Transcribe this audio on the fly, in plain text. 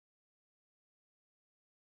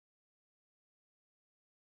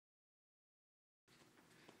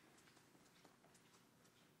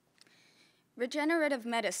Regenerative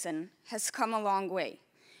medicine has come a long way.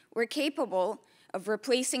 We're capable of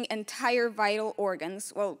replacing entire vital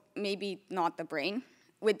organs, well, maybe not the brain,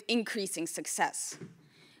 with increasing success.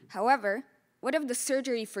 However, what if the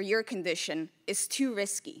surgery for your condition is too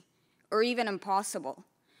risky, or even impossible?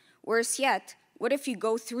 Worse yet, what if you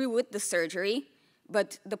go through with the surgery,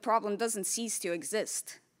 but the problem doesn't cease to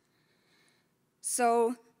exist?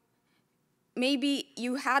 So maybe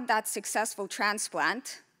you had that successful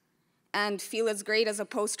transplant and feel as great as a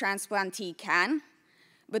post-transplantee can,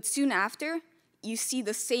 but soon after, you see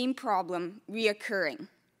the same problem reoccurring.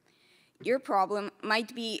 Your problem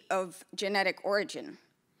might be of genetic origin.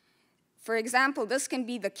 For example, this can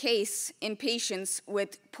be the case in patients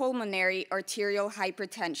with pulmonary arterial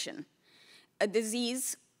hypertension, a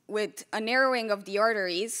disease with a narrowing of the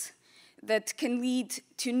arteries that can lead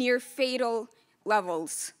to near fatal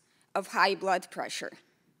levels of high blood pressure.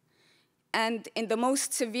 And in the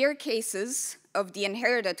most severe cases of the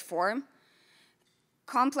inherited form,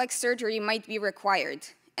 complex surgery might be required,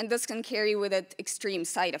 and this can carry with it extreme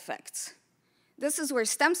side effects. This is where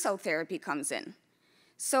stem cell therapy comes in.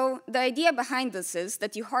 So the idea behind this is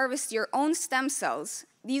that you harvest your own stem cells.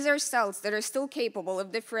 These are cells that are still capable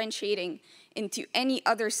of differentiating into any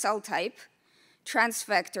other cell type,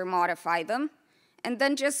 transfect or modify them, and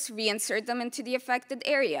then just reinsert them into the affected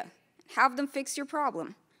area. Have them fix your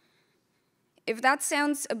problem. If that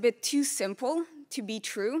sounds a bit too simple to be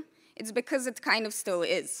true, it's because it kind of still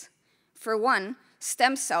is. For one,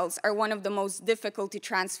 stem cells are one of the most difficult to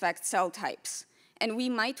transfect cell types, and we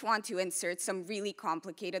might want to insert some really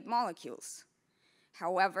complicated molecules.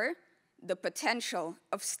 However, the potential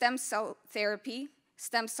of stem cell therapy,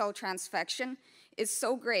 stem cell transfection, is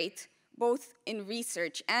so great, both in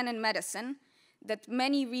research and in medicine, that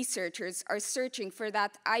many researchers are searching for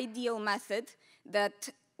that ideal method that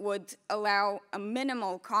would allow a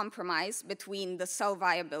minimal compromise between the cell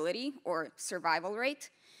viability, or survival rate,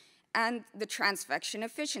 and the transfection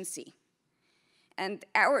efficiency. And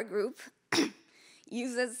our group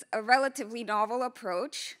uses a relatively novel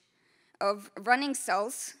approach of running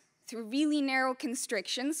cells through really narrow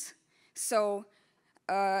constrictions. So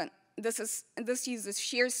this uses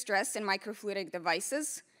shear stress in microfluidic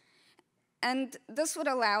devices. And this would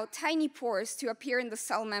allow tiny pores to appear in the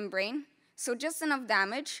cell membrane, so just enough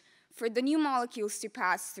damage for the new molecules to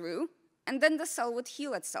pass through, and then the cell would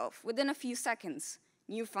heal itself within a few seconds,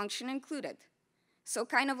 new function included. So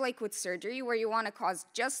kind of like with surgery, where you want to cause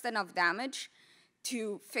just enough damage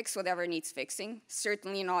to fix whatever needs fixing,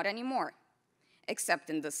 certainly not anymore. Except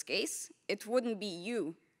in this case, it wouldn't be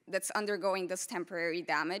you that's undergoing this temporary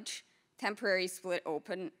damage, temporary split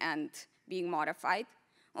open and being modified,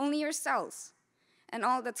 only your cells. And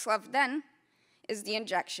all that's left then is the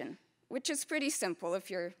injection, which is pretty simple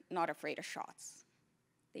if you're not afraid of shots.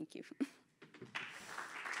 Thank you.